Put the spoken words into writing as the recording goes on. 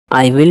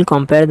I will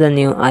compare the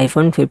new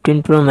iPhone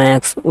 15 Pro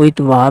Max with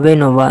Huawei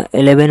Nova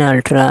 11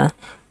 Ultra.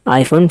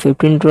 iPhone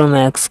 15 Pro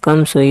Max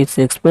comes with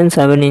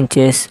 6.7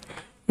 inches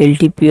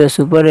LTPO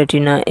Super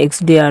Retina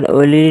XDR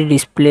OLED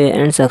display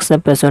and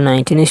success ratio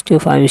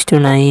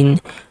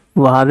 19:5:9.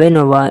 Huawei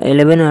Nova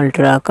 11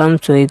 Ultra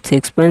comes with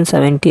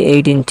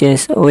 6.78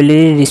 inches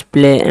OLED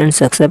display and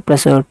success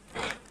ratio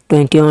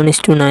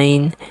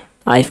 21:9.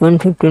 iPhone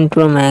 15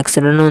 Pro Max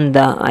run on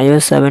the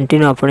iOS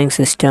 17 operating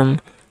system.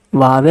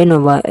 Huawei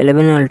Nova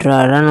 11 Ultra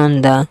run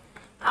on the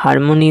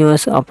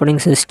HarmonyOS operating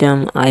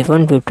system.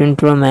 iPhone 15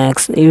 Pro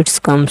Max it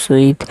comes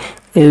with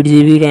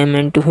 8GB RAM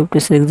and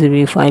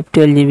 256GB,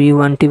 512GB,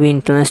 1TB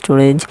internal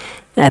storage,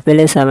 Apple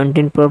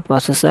A17 Pro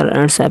processor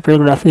and Apple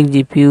graphic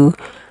GPU.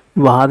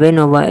 Huawei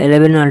Nova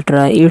 11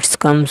 Ultra it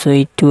comes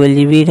with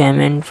 12GB RAM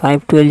and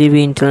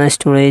 512GB internal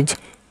storage,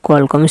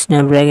 Qualcomm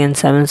Snapdragon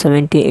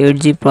 770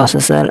 8G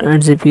processor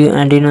and GPU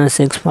Adreno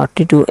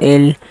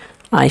 642L.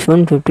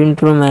 iPhone 15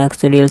 Pro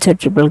Max real set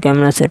triple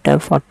camera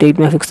setup 48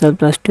 megapixel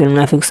plus 12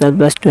 megapixel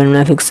plus 12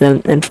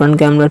 megapixel and front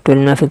camera 12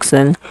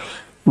 megapixel.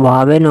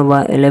 Huawei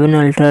Nova 11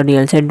 Ultra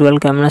real set dual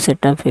camera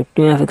setup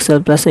 50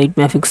 megapixel plus 8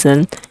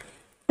 megapixel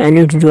and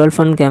its dual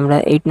front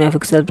camera 8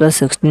 megapixel plus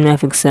 16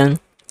 megapixel.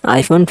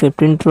 iPhone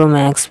 15 Pro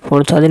Max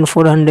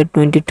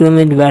 4422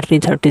 mAh battery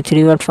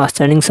 33 watt fast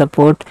charging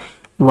support.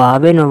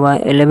 Huawei Nova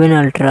 11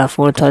 Ultra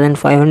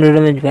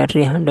 4500 mAh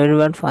battery 100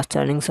 watt fast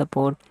charging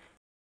support.